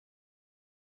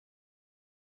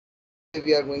Today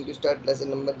we are going to start lesson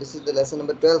number. This is the lesson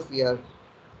number 12 we are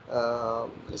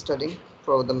studying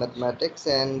for the mathematics,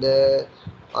 and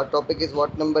our topic is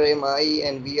what number am I,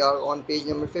 and we are on page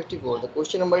number 54. The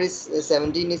question number is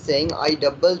 17 is saying I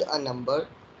doubled a number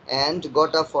and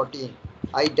got a 14.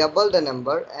 I doubled a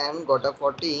number and got a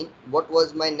 14. What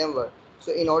was my number?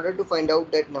 So in order to find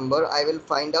out that number, I will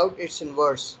find out its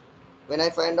inverse. When I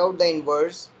find out the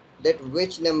inverse, that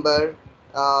which number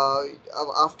uh,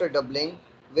 after doubling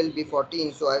will be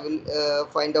 14, so I will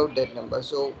find out that number.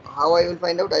 So how I will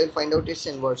find out? I will find out its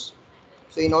inverse.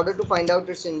 So in order to find out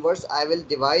its inverse, I will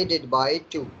divide it by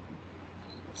 2.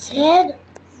 Sir,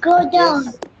 go down.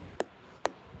 Yes.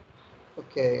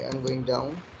 Okay, I'm going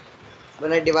down.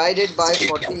 When I divide it by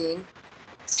 14,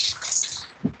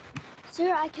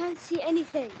 Sir, I can't see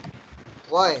anything.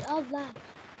 why? It's all black.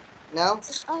 Now,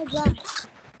 It's all black.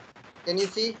 can you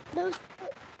see? No,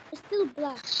 it's still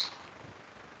black.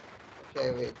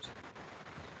 Okay, wait.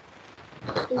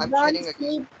 He I'm don't sharing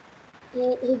again.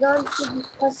 see. He don't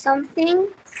see something.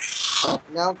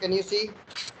 Now, can you see?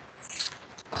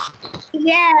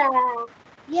 Yeah.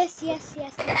 Yes. I All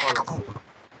can right. see.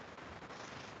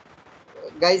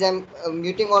 Guys, I'm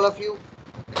muting all of you.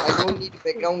 I don't need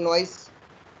background noise,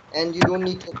 and you don't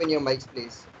need to open your mics,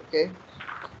 please. Okay.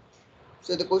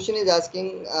 So the question is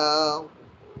asking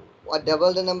I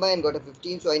double the number and got a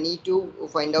 15, so I need to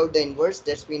find out the inverse,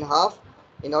 that's been half.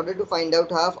 In order to find out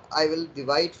half, I will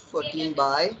divide 14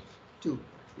 by 2.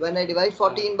 When I divide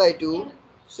 14 by 2,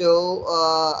 so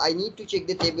I need to check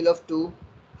the table of 2.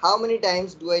 How many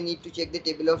times do I need to check the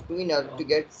table of 2 in order to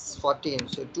get 14?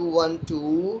 So 2 1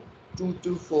 2, 2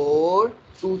 2 4,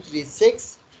 2 3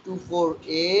 6, 2 4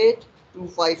 8, 2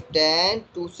 5 10,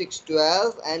 2 6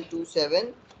 12, and 2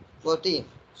 7 14.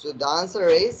 So the answer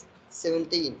is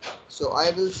 17. So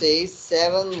I will say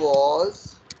 7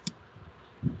 was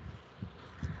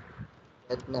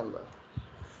that number.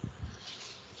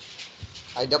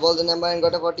 I doubled the number and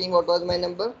got a 14. What was my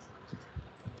number?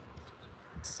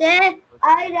 Sir,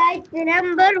 I write the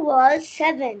number was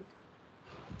 7.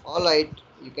 Alright,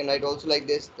 you can write also like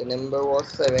this. The number was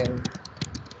 7.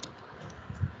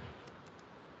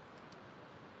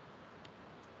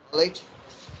 Alright,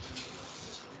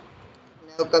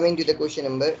 now coming to the question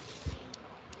number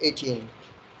 18.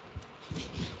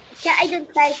 Okay, I don't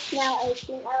write now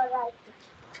 18. I'll write it.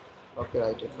 Okay,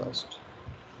 write it first.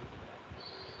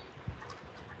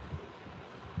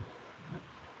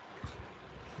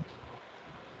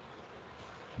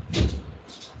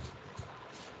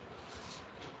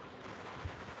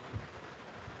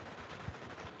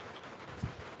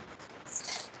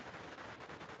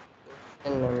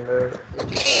 Question number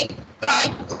 18.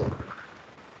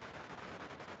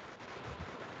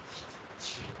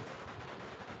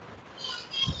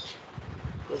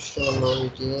 Question number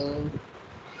 18.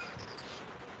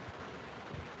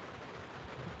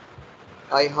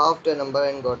 I halved a number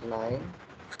and got 9.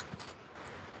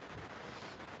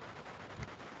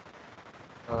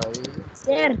 I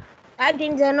Sir, write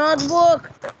in the notebook.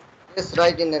 just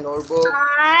write in the notebook.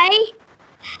 I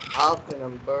Halved a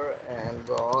number and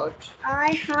got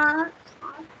I have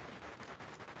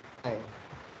 9.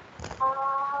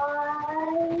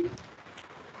 I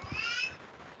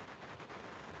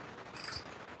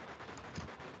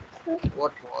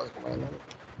What was my number?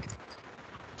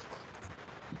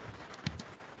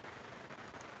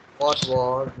 What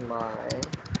was my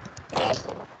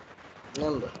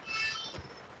number?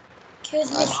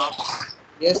 excuse I me, have. sir.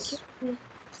 Yes, Excuse me.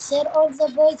 Sir, all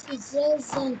the boys is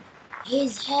raising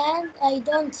his hand. I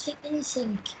don't see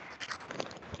anything.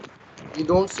 you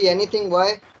don't see anything.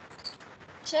 Why?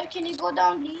 Sir, can you go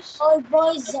down, please? All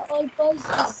boys is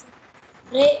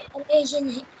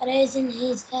raising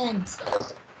his hands.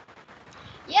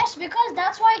 Yes, because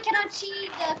that's why I cannot see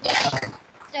the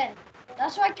question.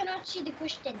 That's why I cannot see the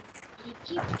question. He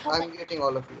keep coming. I'm getting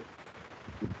all of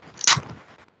you.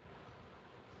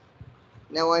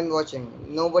 Now I'm watching.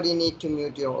 Nobody need to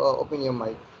mute your open your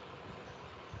mic.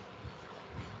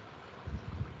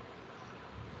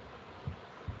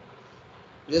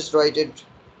 Just write it.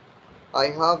 I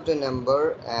have the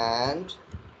number and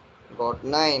got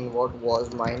 9. What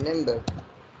was my number?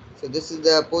 So this is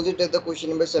the opposite of the question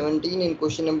number 17. In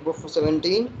question number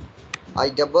 17, I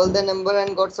doubled the number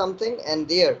and got something, and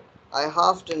there I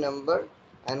halved the number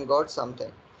and got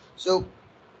something. So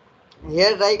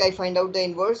here, like, I find out the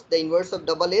inverse. The inverse of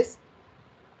double is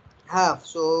half.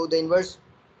 So the inverse,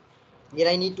 here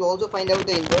I need to also find out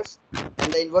the inverse,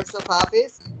 and the inverse of half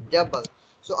is double.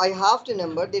 So I halved a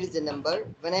number. There is a number.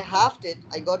 When I halved it,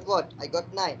 I got what? I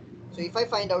got 9. So if I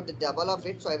find out the double of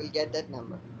it, so I will get that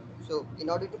number. So in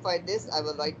order to find this, I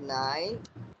will write 9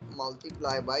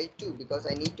 multiply by 2 because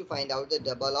I need to find out the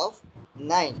double of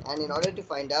 9, and in order to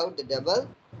find out the double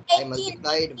I 18.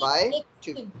 multiply it by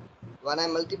 2. 18. When I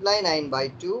multiply 9 by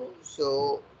 2,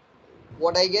 so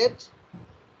what I get?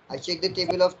 I check the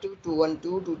table of 2, 2, 1,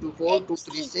 2, 2, 2, 4, 2,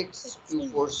 3, 6, 2,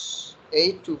 4,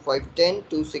 8, 2, 5, 10,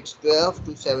 2, 6, 12,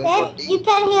 2, 7, Sir, 40. you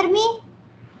can hear me?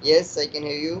 Yes, I can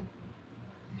hear you.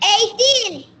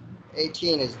 18.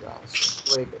 18 is the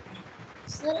answer. Very good.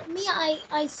 Sir,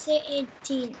 I say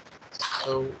 18.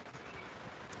 So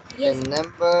Yes. the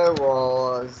number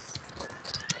was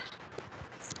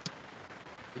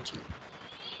 18.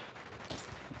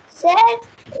 Sir,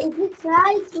 is it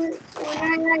right when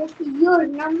I write your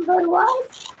number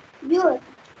was your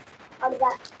or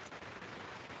that?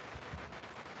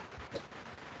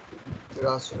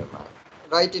 Rahman.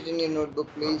 Write it in your notebook,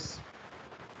 please.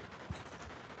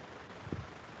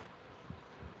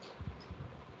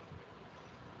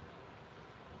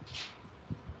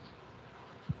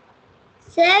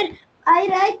 Sir, I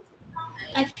write.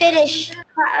 I finish.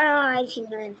 I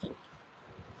think anything.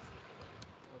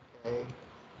 Okay.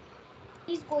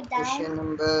 Please go down. Question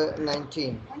number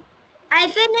 19. I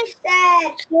finished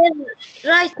that.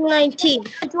 Right, 19.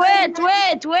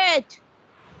 Wait.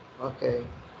 Okay.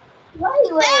 Why?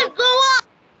 Sir, go up.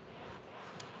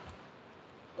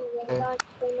 Okay.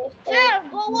 Sir,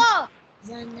 go up.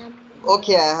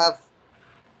 Okay, I have.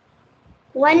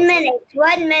 1 minute.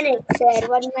 1 minute, sir.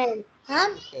 1 minute. Huh?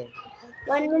 Okay.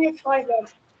 1 minute for them.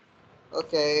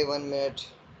 Okay, 1 minute.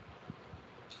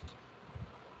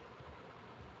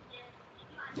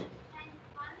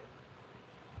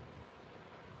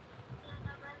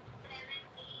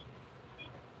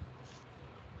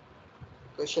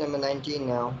 Question number 19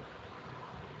 now.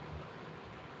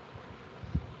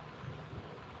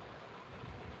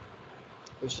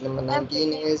 Question number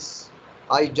 19 is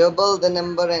I doubled the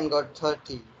number and got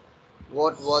 30.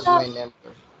 What was my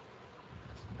number?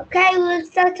 Okay, we'll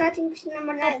start writing question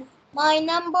number 9. My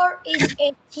number is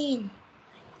 18.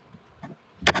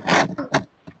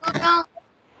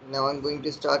 Now I'm going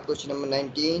to start question number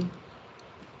 19.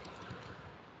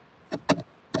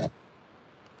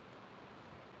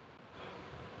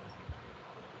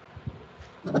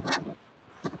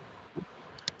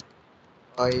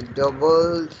 I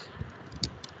doubled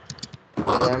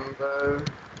the number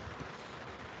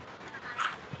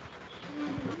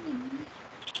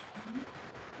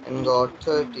and got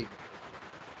 30.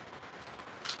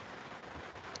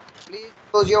 Please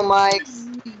close your mics.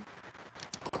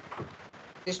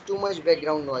 There's too much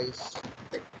background noise.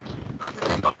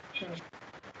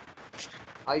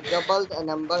 I doubled a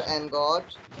number and got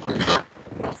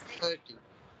 30.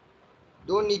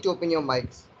 Don't need to open your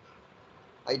mics.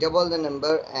 I doubled the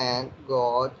number and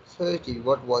got 30.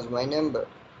 What was my number?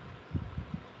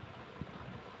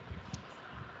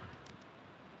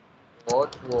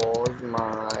 What was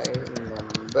my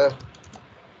number?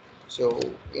 So,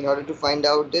 in order to find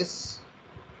out this,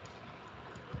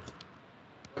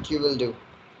 what you will do?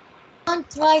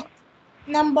 Don't write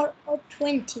number or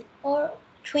 20 or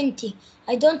 20.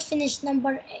 I don't finish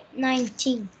number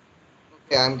 19.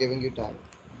 Okay, I'm giving you time.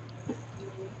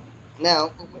 Now,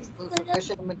 for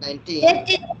question number 19.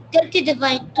 30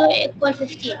 divided 2 equal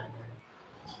 15.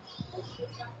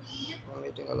 I'm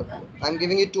waiting all of you. I'm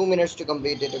giving you 2 minutes to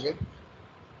complete it, okay?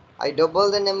 I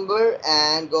doubled the number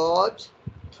and got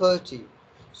 30.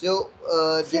 So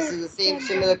this is the same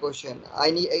similar question.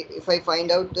 If I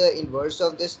find out the inverse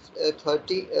of this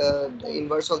 30, the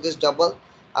inverse of this double,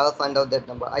 I will find out that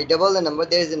number. I double the number.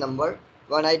 There is a number.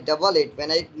 When I double it,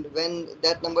 when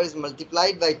that number is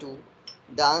multiplied by 2,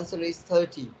 the answer is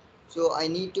 30. So I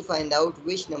need to find out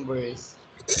which number is.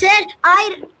 Sir,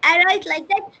 I write like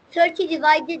that. 30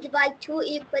 divided by 2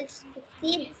 equals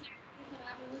 15.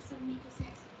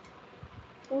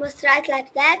 You must write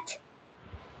like that.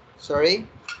 Sorry?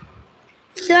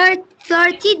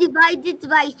 30 divided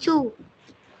by 2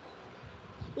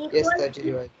 Yes, 30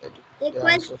 divided by 2.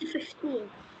 equals to 15.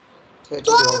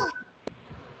 32.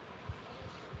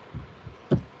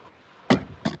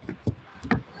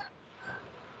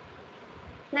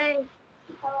 Hey.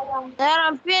 Sir,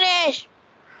 I'm finished.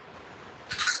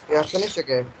 You have finished,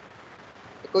 okay?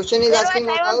 The question is Sir, asking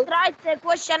wait, I want about. to write the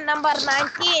question number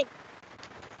 19.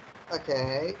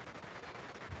 Okay.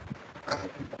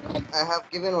 I have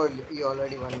given you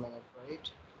already 1 minute,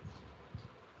 right?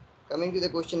 Coming to the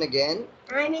question again.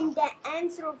 I mean the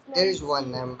answer of There is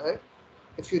one number.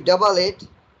 If you double it,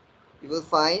 you will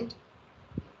find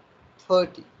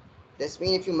 30. This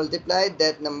means if you multiply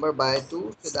that number by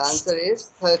 2, so the answer is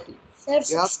 30.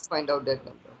 You have to find out that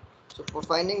number. So for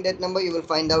finding that number, you will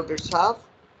find out its half.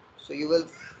 So you will,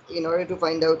 in order to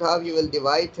find out half, you will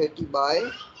divide 30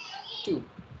 by 2.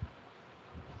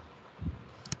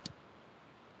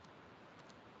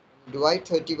 Divide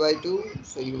 30 by 2,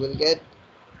 so you will get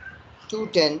 2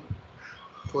 10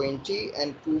 20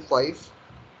 and 2 5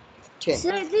 10.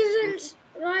 Sir, I didn't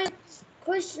write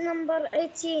question number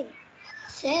 18.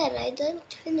 Sir, I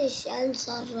don't finish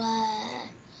answer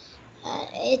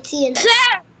 18. Sir,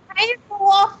 I need to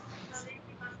walk.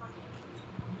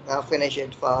 Now finish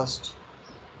it fast.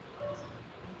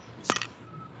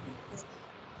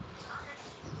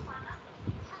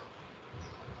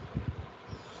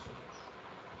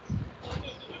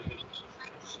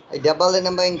 I doubled the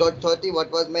number and got 30.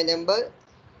 What was my number?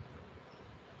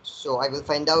 So I will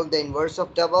find out the inverse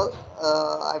of double.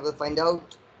 I will find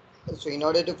out. So in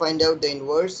order to find out the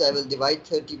inverse, I will divide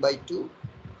 30 by 2.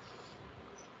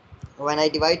 When I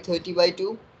divide 30 by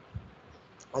 2,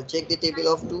 I'll check the table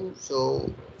of 2.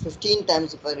 So 15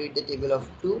 times if I read the table of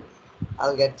 2,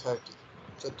 I'll get 30.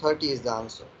 So 30 is the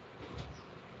answer.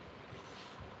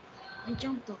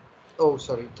 Oh,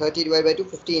 sorry. 30 divided by 2,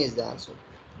 15 is the answer.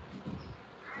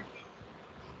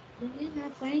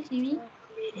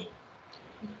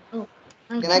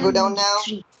 Can I go down now?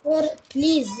 Sir,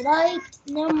 please write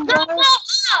number.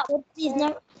 Sir, please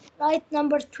write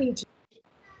number 20.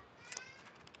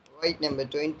 Right, number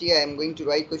 20. I am going to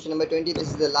write question number 20. This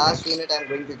is the last unit I am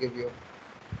going to give you.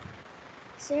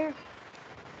 Sir,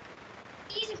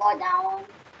 please go down.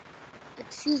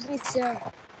 Excuse me, sir.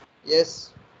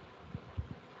 Yes.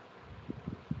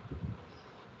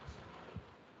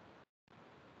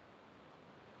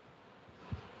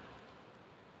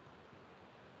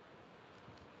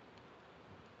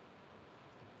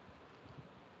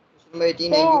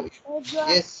 Question number 18.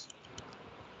 Yes.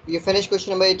 You finished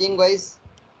question number 18, guys?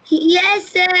 Yes,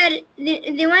 sir.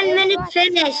 The 1 minute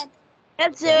finished.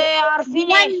 Yes, sir, we are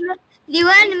finished. The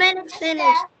 1 minute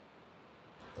finished.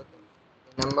 Okay.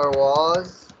 The number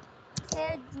was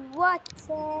Said what,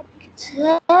 sir?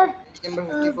 Sir, page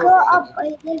number 54 go from up. the book.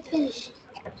 I will finish.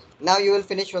 Now you will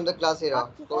finish from the class era,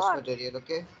 course 44. material,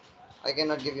 okay? I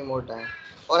cannot give you more time.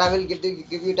 Or I will give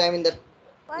you time in the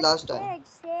What last time. page,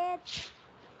 sir?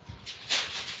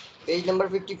 Page number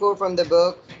 54 from the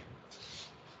book.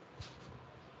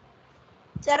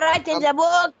 Sir, write in the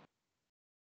book.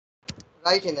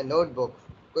 Write in the notebook.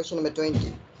 Question number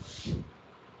 20.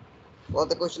 Well,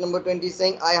 the question number 20 is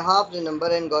saying, I halved the number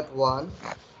and got 1.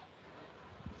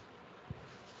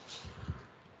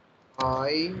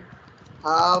 I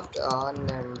halved a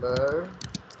number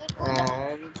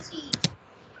and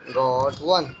got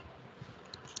 1.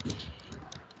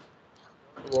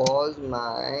 What was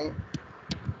my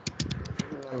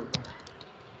number?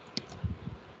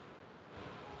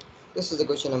 This is the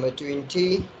question number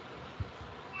 20.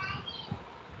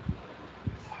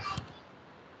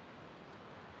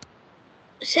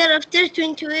 Sir, after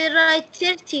 20, we write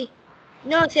 30.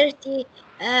 No, 30.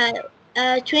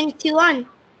 21.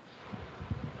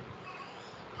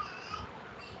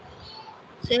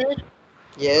 Sir,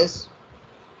 Yes.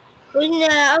 when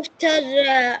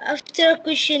after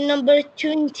question number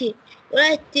 20,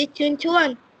 write the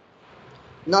 21.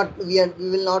 We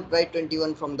will not write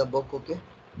 21 from the book, okay?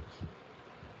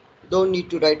 Don't need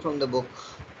to write from the book.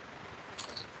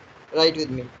 Write with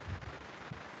me.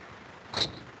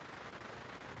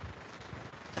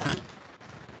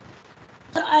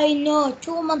 I know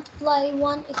 2 multiply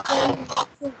 1 equals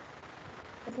 2.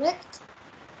 Correct?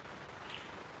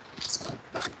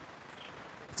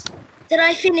 Sir,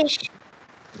 I finish.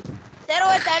 Sir,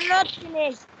 what? I'm not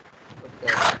finished.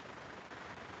 Okay.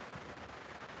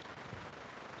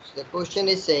 So the question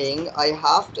is saying I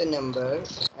halved a number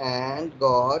and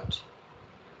got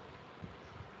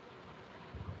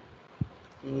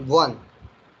 1.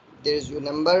 There is a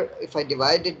number, if I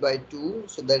divide it by 2,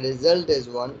 so the result is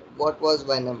 1. What was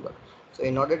my number? So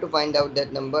in order to find out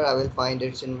that number, I will find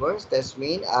its inverse. That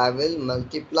means I will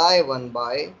multiply 1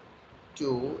 by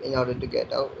 2 in order to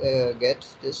get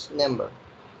this number.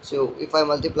 So if I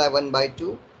multiply 1 by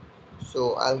 2,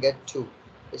 so I'll get 2.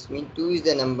 This means 2 is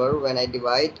the number when I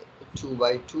divide 2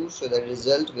 by 2, so the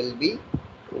result will be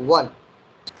 1.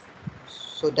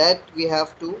 So that we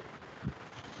have to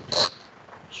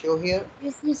show here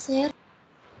Excuse me, sir.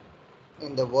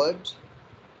 in the word.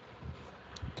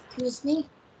 Excuse me.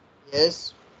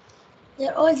 Yes.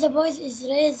 There, all the boys is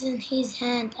raising his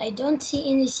hand. I don't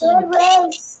see anything.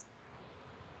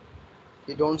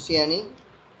 You don't see any?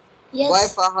 Yes. Why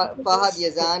Fahad,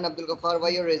 Yazan, Abdul Ghaffar, why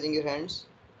you're raising your hands?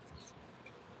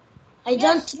 I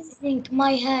don't think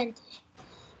my hand.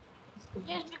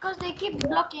 Yes, because they keep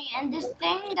blocking, and this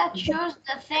thing that shows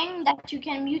the thing that you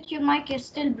can mute your mic is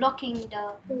still blocking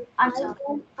the answer.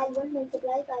 I want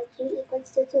multiply by 3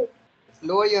 equals to 2.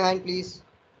 Lower your hand, please.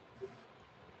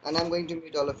 and I'm going to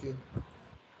mute all of you.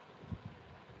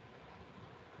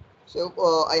 So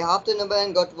I have the number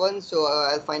and got 1, so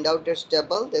I'll find out its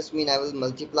double. This means I will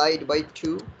multiply it by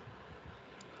 2.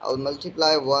 I'll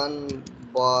multiply 1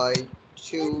 by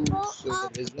 2, so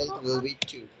the result will be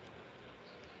 2.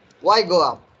 Why go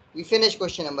up? We finished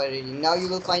question number reading. Now you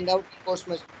will find out course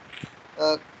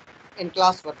uh, in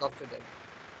classwork of today.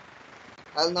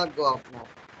 I'll not go up now.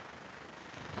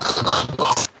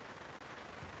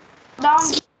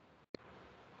 Down.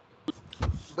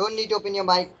 Don't need to open your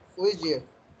mic. Who is here?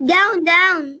 Down,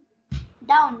 down.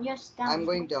 Down. Yes, down. I'm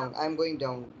going down. I'm going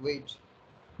down. Wait.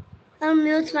 I'll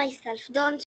mute myself.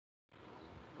 Don't.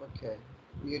 Okay.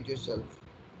 Mute yourself.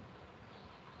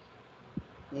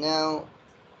 Now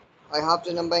I have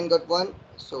the number and got 1.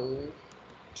 So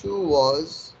 2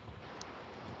 was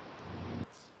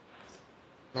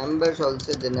numbers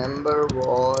also. The number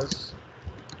was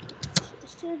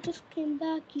Sir just came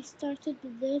back. He started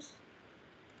with this.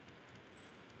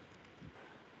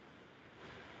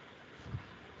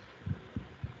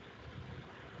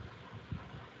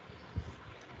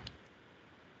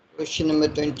 question number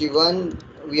 21.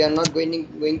 We are not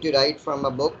going to write from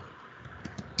a book.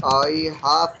 I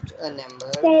have a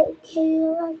number. Okay, can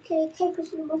you take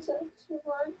question number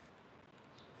 21?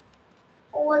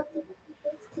 What's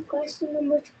the question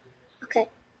number 2? Okay.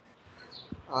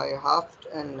 I have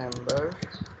a number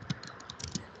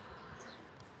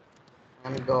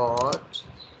and got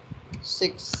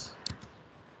 6.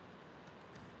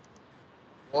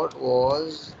 What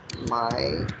was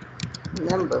my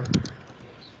number?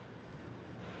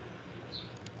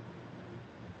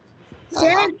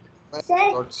 Sir,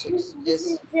 Got 6.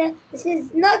 Yes. this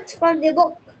is not from the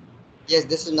book. Yes,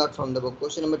 this is not from the book.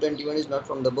 Question number 21 is not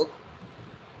from the book.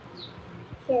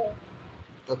 Okay.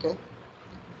 Okay.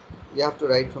 You have to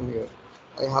write from here.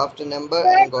 I have the number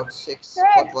Sir. and got 6. Sir.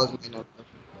 What was my number?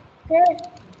 Sir,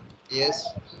 Yes.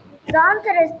 the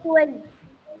answer is 12.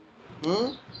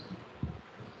 Hmm?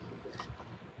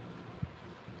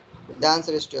 The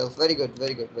answer is 12. Very good,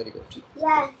 very good, very good.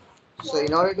 Yeah. So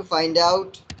in order to find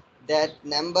out that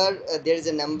number, there is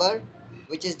a number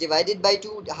which is divided by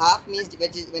 2. Half means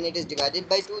when it is divided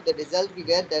by 2, the result we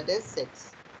get, that is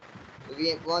 6. So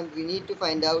we need to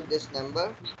find out this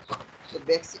number. So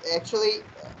actually,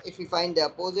 if we find the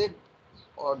opposite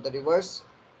or the reverse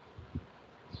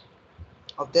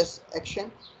of this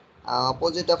action,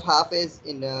 opposite of half is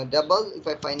in double. If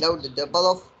I find out the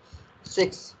double of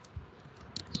 6,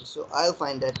 so I'll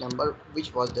find that number.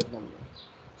 Which was that number?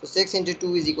 So 6 into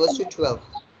 2 is equals to 12.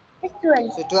 It's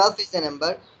 12. So 12 is the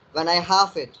number. When I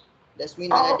half it, that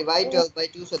means when I divide 12 by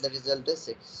 2, so the result is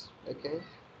 6. Okay.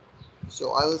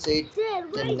 So I will say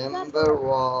the number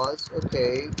was,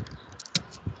 okay,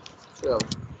 12.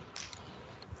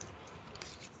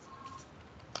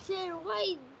 Sir,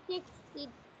 why 6 is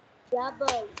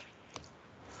double?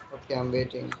 Okay, I'm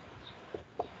waiting.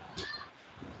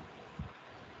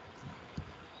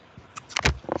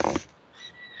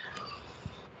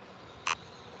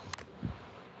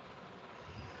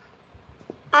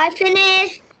 I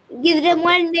finished. Give them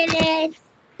 1 minute.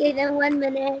 Give them 1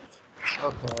 minute.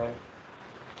 Okay.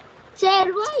 Sir,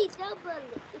 why double?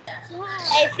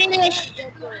 I finished.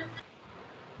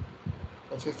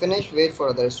 If you finish, wait for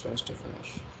other students to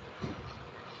finish.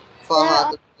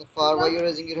 Fahad, Far, why are you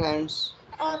raising your hands?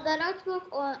 On the notebook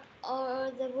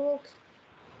or the book?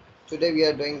 Today we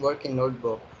are doing work in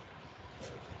notebook.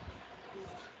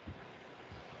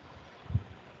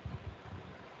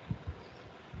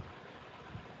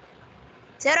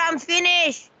 Sir, I'm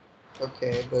finished.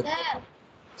 Okay, good.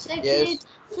 Sir, Yes.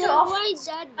 Sir, why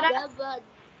that double?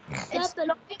 It's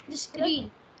blocking the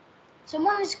screen.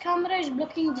 Someone's camera is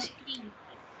blocking the screen.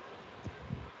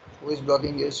 Who is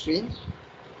blocking your screen?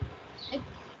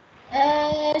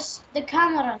 The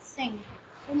camera thing.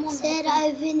 Sir,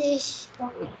 I finished.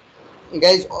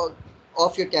 Guys,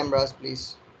 off your cameras,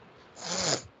 please.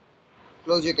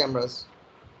 Close your cameras.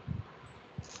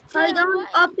 I don't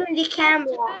open the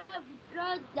camera.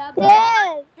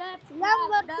 Yes,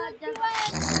 number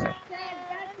 21.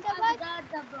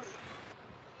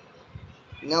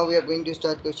 Now we are going to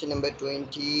start question number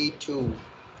 22.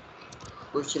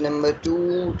 Question number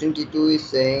 22 is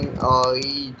saying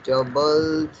I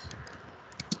doubled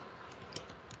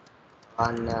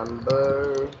a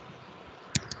number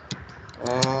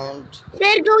and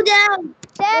Sir, go down.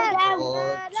 Sir, got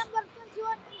number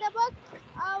 21 in the book.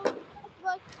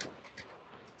 Notebook.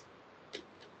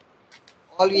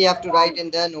 all we have to write in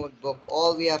the notebook.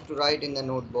 All we have to write in the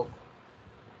notebook.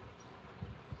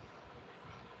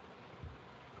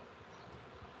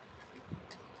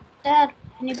 Sir,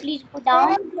 can you please go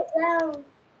down?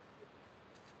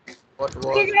 What was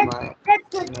Okay, my that's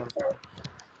good. number?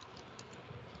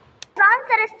 The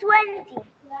answer is 20.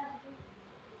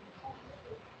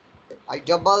 I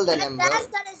double the number. The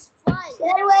answer is 5. Sir,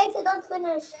 wait, I don't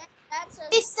finish. Answer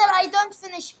Please, sir, I don't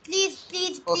finish. Please,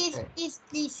 Okay.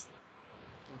 please.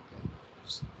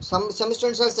 Some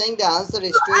students are saying the answer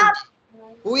is 20.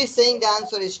 Who is saying the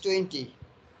answer is 20?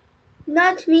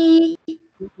 Not me.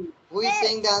 Who is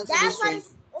saying the The answer is answer 20?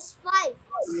 is 5.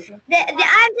 The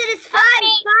answer is 5.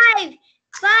 5.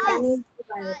 5.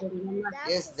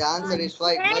 Yes, the answer is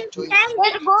 5, not 20.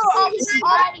 Sir, go up.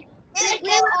 We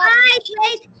were right,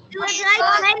 wait. We were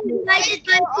right. 10 divided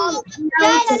by 2.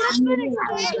 Sir,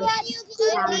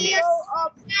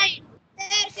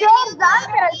 the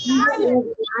answer is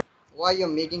 5. Why you're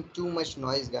making too much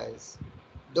noise, guys?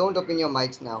 Don't open your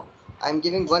mics now. I'm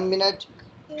giving 1 minute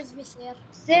Excuse me, sir. to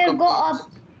Sir, go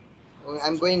complete. up.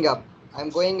 I'm going up. I'm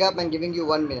going up and giving you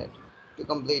 1 minute to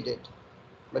complete it.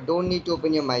 But don't need to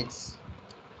open your mics.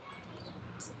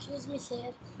 Excuse me,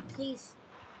 sir. Please.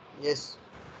 Yes.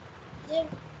 Sir,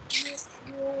 you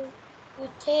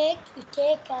take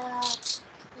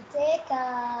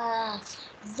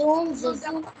Zoom. The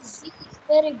Zoom is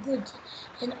very good,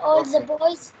 and all the Okay.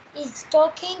 boys is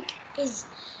talking is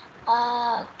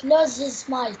close his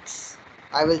mics.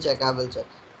 I will check. I will check.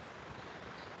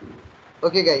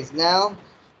 Okay, guys. Now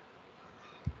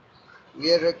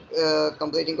we are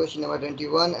completing question number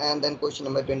 21, and then question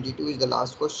number 22 is the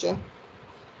last question.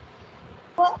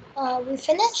 We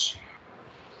finish.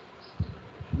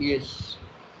 Yes.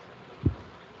 Oh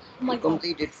my God.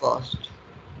 Complete it fast.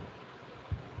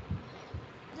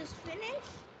 Just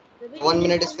finish. 1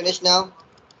 minute is finished now.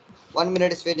 1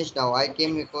 minute is finished now. I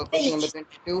came here for question number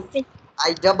 22.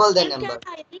 I double the number.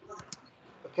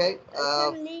 Okay.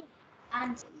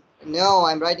 No,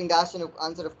 I'm writing the answer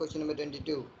of question number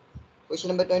 22. Question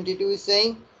number 22 is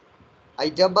saying I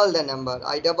double the number.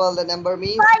 I double the number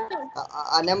means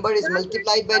a number is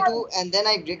multiplied by 2 and then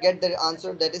I get the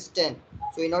answer, that is 10.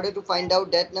 So in order to find out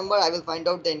that number, I will find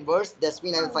out the inverse. That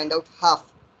means I will find out half.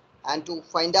 And to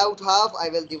find out half, I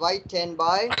will divide 10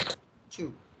 by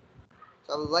 2.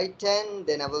 So I will write 10,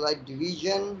 then I will write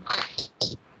division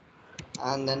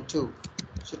and then 2.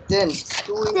 So 10.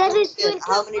 2 into 10.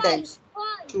 How many times?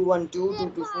 2, 1, 2, 2,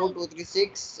 2, 4, 2, 3,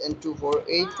 6, and 2, 4,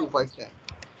 8, 2, 5, 10.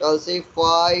 So I'll say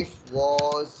 5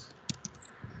 was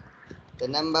the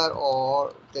number,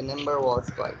 or the number was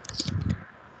 5.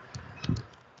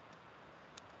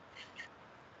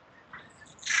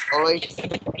 Alright.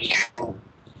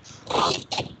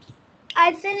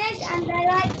 I finished and the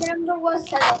right number was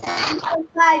 7. 5,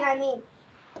 I mean.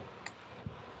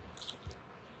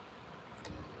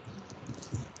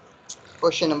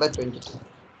 Question number 22.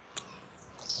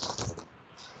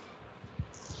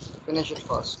 Finish it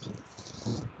first.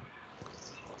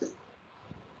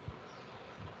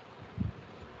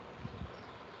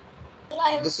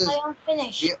 This is I am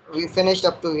finished. we finished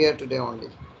up to here today only.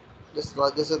 This is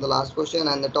the last question,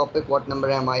 and the topic what number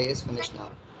am I is finished now.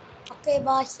 Okay,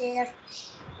 bye, sir.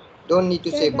 Don't need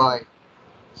to say bye.